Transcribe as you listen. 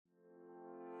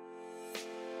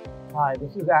Hi,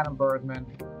 this is Adam Bergman.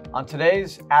 On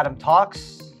today's Adam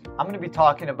Talks, I'm going to be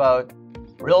talking about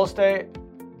real estate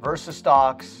versus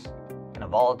stocks in a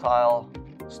volatile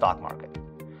stock market.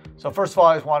 So first of all,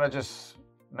 I just want to just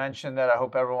mention that I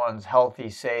hope everyone's healthy,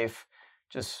 safe.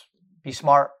 Just be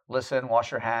smart, listen,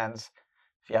 wash your hands.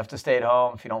 If you have to stay at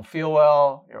home, if you don't feel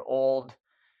well, you're old,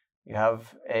 you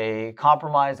have a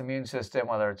compromised immune system,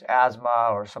 whether it's asthma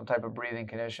or some type of breathing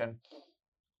condition,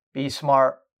 be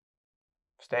smart,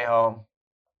 stay home.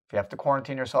 If you have to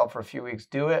quarantine yourself for a few weeks,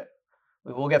 do it.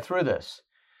 We will get through this.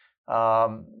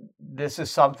 This is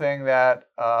something that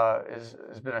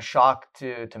has been a shock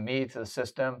to me, to the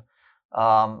system.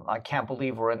 I can't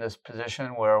believe we're in this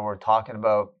position where we're talking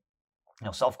about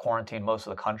self-quarantine most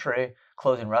of the country,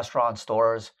 closing restaurants,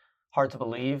 stores. Hard to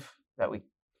believe that we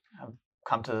have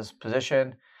come to this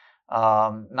position.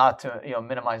 Not to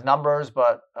minimize numbers,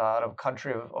 but out of a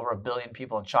country of over 1 billion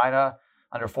people in China,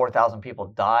 under 4,000 people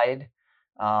died.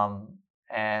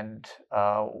 And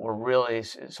we're really,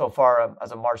 so far,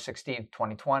 as of March 16th,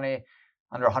 2020,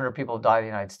 under 100 people have died in the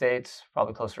United States,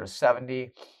 probably closer to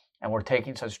 70, and we're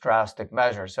taking such drastic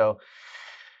measures. So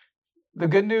the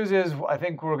good news is I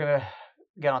think we're going to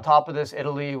get on top of this.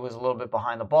 Italy was a little bit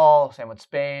behind the ball, same with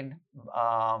Spain,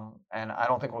 and I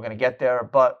don't think we're going to get there.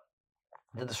 But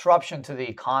the disruption to the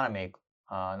economy,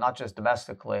 not just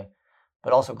domestically,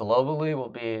 but also globally, will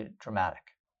be dramatic.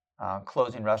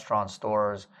 Closing restaurants,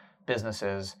 stores,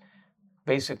 businesses,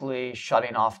 basically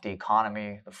shutting off the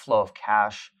economy, the flow of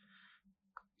cash,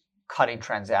 cutting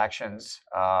transactions,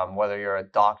 whether you're a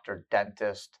doctor,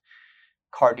 dentist,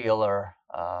 car dealer,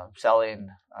 selling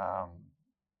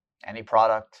any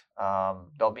product,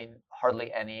 there'll be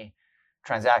hardly any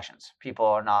transactions. People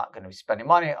are not going to be spending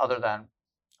money other than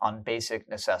on basic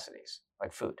necessities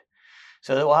like food.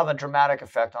 So it will have a dramatic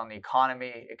effect on the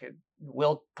economy.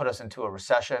 Will put us into a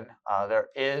recession. There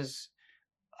is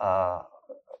a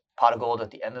pot of gold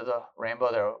at the end of the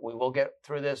rainbow. We will get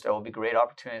through this. There will be great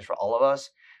opportunities for all of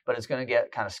us, but it's going to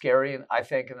get kind of scary, I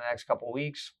think, in the next couple of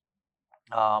weeks.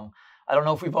 I don't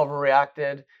know if we've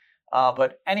overreacted,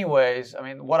 but anyways, I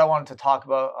mean, what I wanted to talk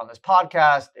about on this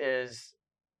podcast is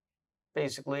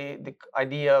basically the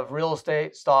idea of real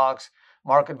estate, stocks,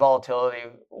 market volatility.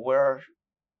 Where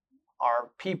are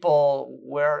people?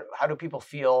 How do people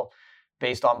feel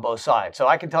based on both sides? So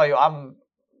I can tell you, I'm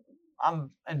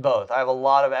in both. I have a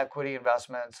lot of equity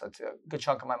investments. It's a good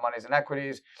chunk of my money is in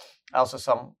equities. I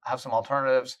also have some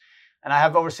alternatives, and I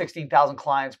have over 16,000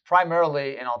 clients,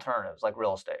 primarily in alternatives like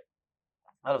real estate.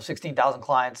 Out of 16,000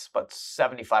 clients, but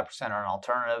 75% are in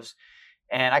alternatives.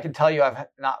 And I can tell you, I've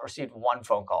not received one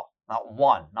phone call, not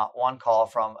one call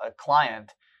from a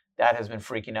client that has been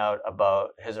freaking out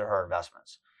about his or her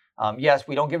investments. Yes,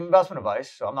 we don't give investment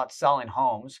advice, so I'm not selling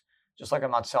homes, just like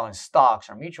I'm not selling stocks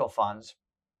or mutual funds.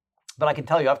 But I can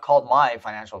tell you, I've called my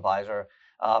financial advisor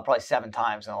probably 7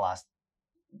 times in the last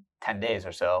 10 days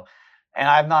or so. And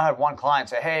I've not had one client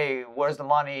say, hey, where's the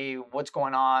money? What's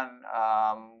going on?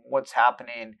 What's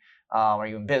happening? Are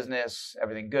you in business?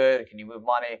 Everything good? Can you move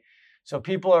money? So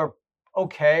people are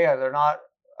okay. They're not,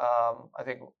 I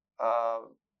think,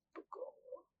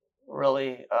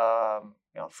 really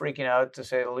freaking out, to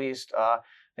say the least. I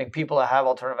think people that have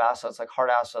alternative assets, like hard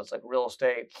assets, like real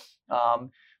estate,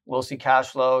 will see cash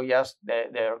flow. Yes,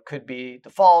 there could be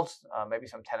defaults. Maybe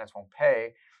some tenants won't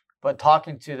pay. But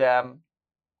talking to them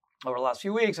over the last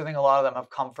few weeks, I think a lot of them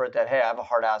have comfort that, hey, I have a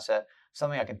hard asset,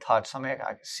 something I can touch, something I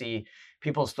can see.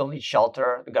 People still need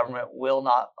shelter. The government will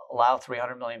not allow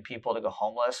 300 million people to go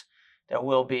homeless. There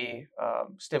will be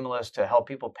stimulus to help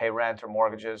people pay rent or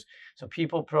mortgages. So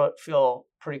people feel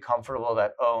pretty comfortable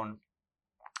that own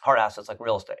hard assets like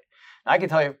real estate. Now, I can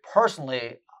tell you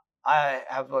personally, I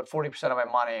have about 40% of my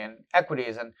money in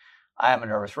equities, and I am a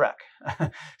nervous wreck.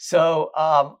 So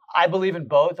I believe in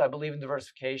both. I believe in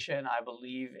diversification. I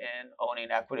believe in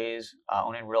owning equities,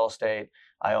 owning real estate.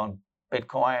 I own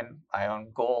Bitcoin. I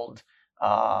own gold.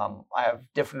 I have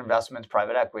different investments,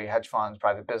 private equity, hedge funds,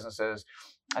 private businesses.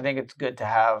 I think it's good to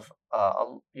have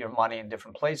your money in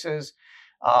different places.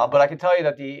 But I can tell you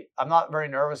that I'm not very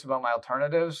nervous about my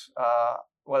alternatives,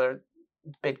 whether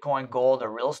Bitcoin, gold,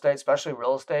 or real estate, especially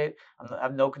real estate. I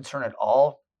have no concern at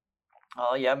all.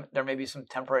 Yeah, there may be some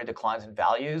temporary declines in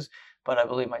values, but I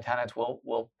believe my tenants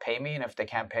will pay me, and if they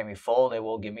can't pay me full, they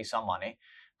will give me some money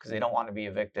because they don't want to be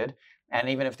evicted. And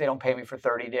even if they don't pay me for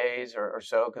 30 days or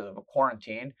so because of a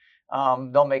quarantine,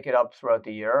 they'll make it up throughout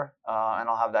the year, and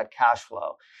I'll have that cash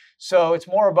flow. So it's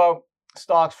more about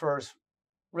stocks versus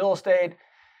real estate.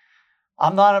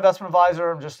 I'm not an investment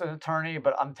advisor. I'm just an attorney,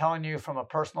 but I'm telling you from a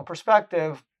personal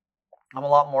perspective, I'm a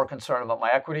lot more concerned about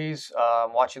my equities.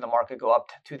 Watching the market go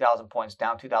up 2,000 points,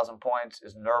 down 2,000 points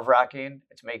is nerve-wracking.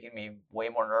 It's making me way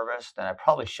more nervous than I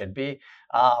probably should be.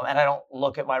 And I don't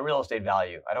look at my real estate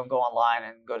value. I don't go online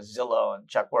and go to Zillow and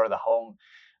check where the home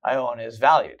I own is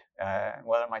valued and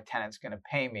whether my tenant's going to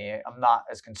pay me. I'm not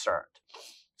as concerned.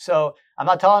 So I'm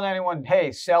not telling anyone,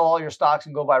 hey, sell all your stocks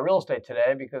and go buy real estate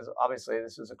today, because obviously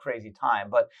this is a crazy time.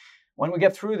 But when we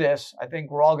get through this, I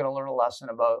think we're all going to learn a lesson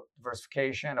about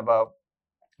diversification, about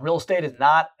real estate is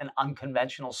not an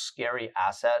unconventional, scary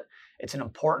asset. It's an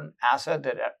important asset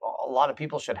that a lot of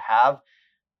people should have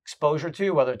exposure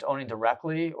to, whether it's owning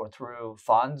directly or through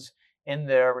funds in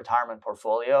their retirement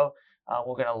portfolio.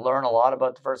 We're going to learn a lot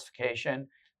about diversification.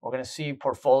 We're going to see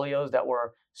portfolios that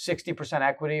were 60%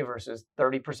 equity versus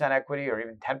 30% equity or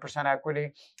even 10%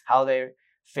 equity, how they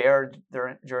fared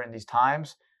during these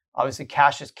times. Obviously,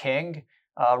 cash is king.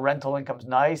 Rental income's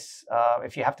nice.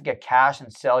 If you have to get cash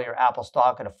and sell your Apple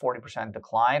stock at a 40%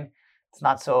 decline, it's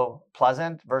not so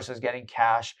pleasant versus getting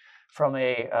cash from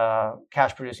a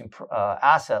cash-producing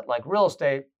asset like real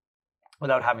estate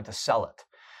without having to sell it.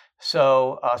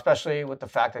 So especially with the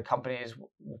fact that companies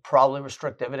will probably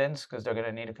restrict dividends because they're going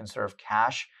to need to conserve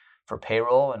cash for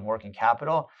payroll and working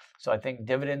capital. So I think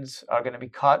dividends are going to be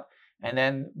cut. And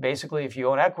then basically, if you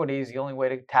own equities, the only way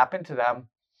to tap into them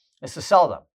is to sell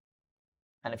them.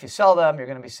 And if you sell them, you're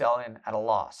going to be selling at a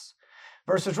loss.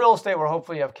 Versus real estate, where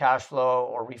hopefully you have cash flow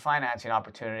or refinancing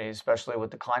opportunities, especially with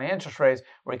declining interest rates,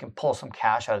 where you can pull some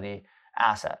cash out of the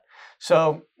asset.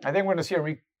 So I think we're going to see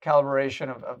a recalibration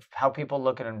of how people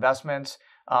look at investments.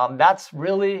 That's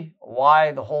really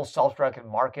why the whole self-directed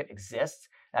market exists.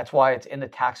 That's why it's in the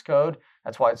tax code.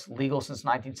 That's why it's legal since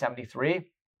 1973.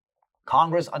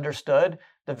 Congress understood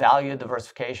the value of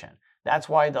diversification. That's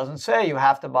why it doesn't say you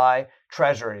have to buy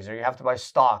treasuries or you have to buy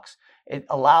stocks. It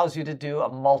allows you to do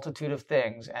a multitude of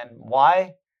things. And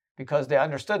why? Because they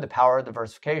understood the power of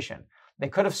diversification. They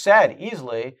could have said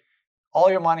easily,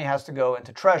 all your money has to go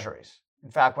into treasuries.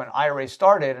 In fact, when IRA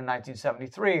started in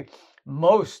 1973,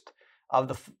 most of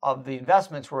the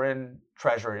investments were in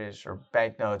treasuries or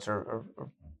banknotes or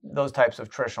those types of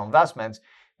traditional investments.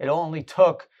 It only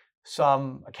took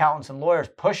some accountants and lawyers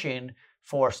pushing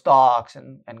for stocks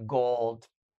and gold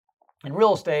and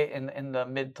real estate in the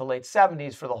mid to late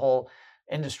 70s for the whole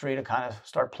industry to kind of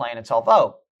start playing itself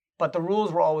out. But the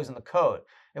rules were always in the code.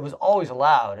 It was always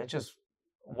allowed. It just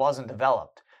wasn't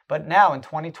developed. But now in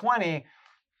 2020,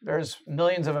 there's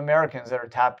millions of Americans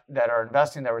that are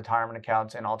investing their retirement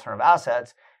accounts in alternative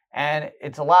assets. And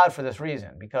it's allowed for this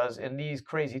reason, because in these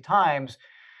crazy times,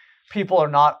 people are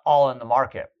not all in the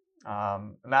market.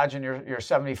 Imagine you're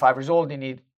 75 years old, you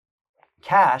need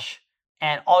cash,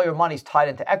 and all your money's tied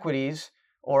into equities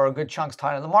or a good chunk's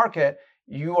tied in the market.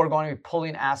 You are going to be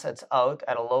pulling assets out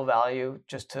at a low value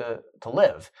just to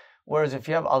live. Whereas if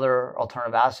you have other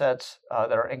alternative assets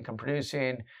that are income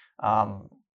producing,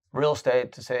 real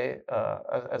estate, to say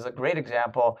as a great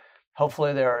example,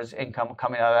 hopefully there's income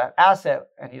coming out of that asset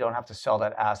and you don't have to sell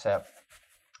that asset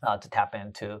to tap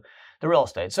into the real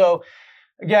estate. So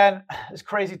again, it's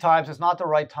crazy times. It's not the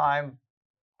right time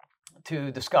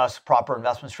to discuss proper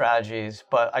investment strategies,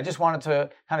 but I just wanted to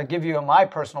kind of give you my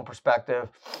personal perspective,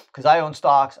 because I own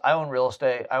stocks, I own real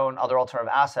estate, I own other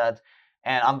alternative assets,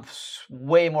 and I'm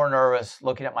way more nervous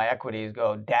looking at my equities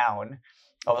go down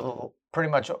pretty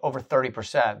much over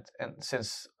 30% and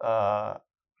since I'd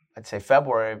say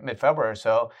mid-February or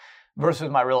so,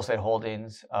 versus my real estate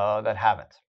holdings that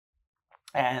haven't.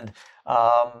 And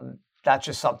that's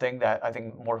just something that I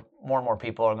think more and more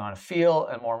people are going to feel,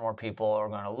 and more people are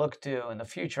going to look to in the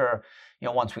future,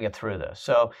 once we get through this.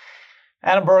 So,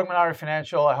 Adam Bergman, IRA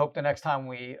Financial. I hope the next time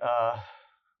we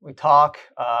talk,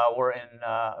 we're in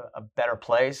a better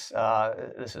place.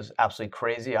 This is absolutely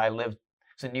crazy. I lived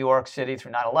in New York City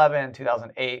through 9/11,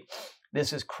 2008.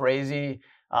 This is crazy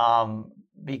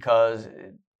because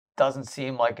it doesn't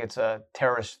seem like it's a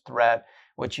terrorist threat,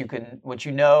 which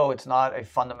it's not a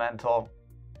fundamental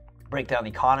breakdown the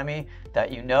economy, that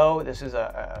this is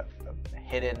a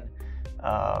hidden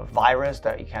virus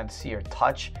that you can't see or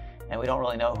touch, and we don't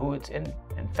really know who it's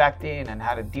infecting and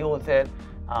how to deal with it.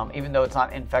 Even though it's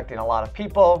not infecting a lot of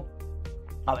people,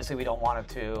 obviously we don't want it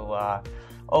to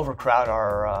overcrowd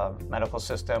our medical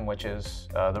system, which is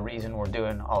the reason we're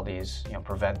doing all these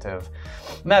preventive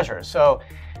measures. So,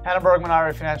 Adam Bergman,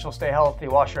 IRA Financial, stay healthy,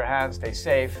 wash your hands, stay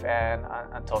safe, and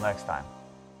until next time.